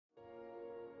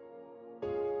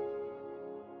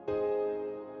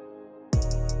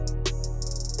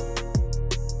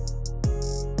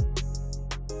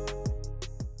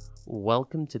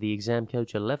Welcome to the Exam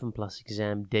Coach 11 Plus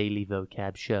Exam Daily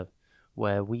Vocab Show,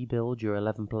 where we build your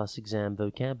 11 Plus Exam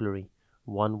vocabulary,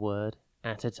 one word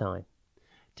at a time.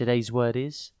 Today's word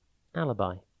is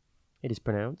alibi. It is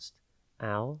pronounced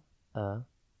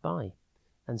al-a-bi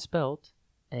and spelt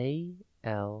A-L-I-B-I.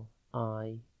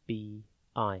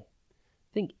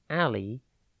 Think alley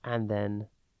and then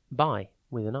bi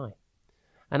with an I.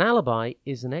 An alibi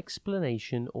is an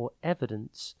explanation or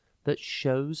evidence that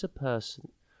shows a person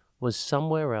was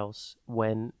somewhere else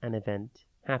when an event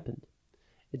happened.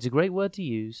 It's a great word to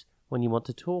use when you want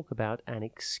to talk about an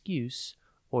excuse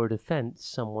or a defense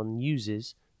someone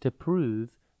uses to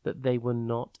prove that they were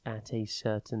not at a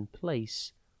certain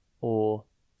place or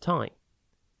time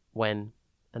when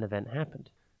an event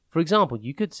happened. For example,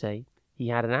 you could say he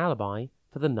had an alibi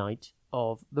for the night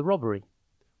of the robbery,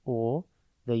 or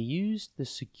they used the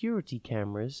security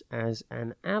cameras as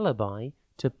an alibi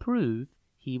to prove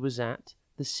he was at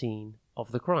the scene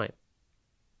of the crime.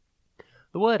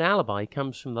 The word alibi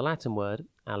comes from the Latin word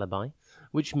alibi,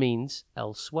 which means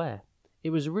elsewhere.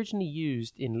 It was originally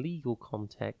used in legal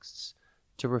contexts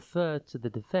to refer to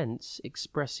the defense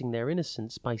expressing their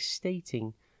innocence by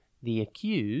stating the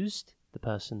accused, the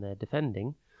person they're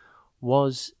defending,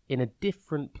 was in a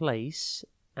different place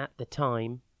at the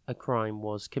time a crime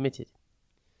was committed.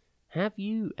 Have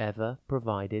you ever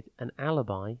provided an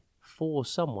alibi for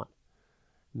someone?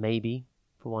 Maybe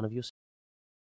for one of your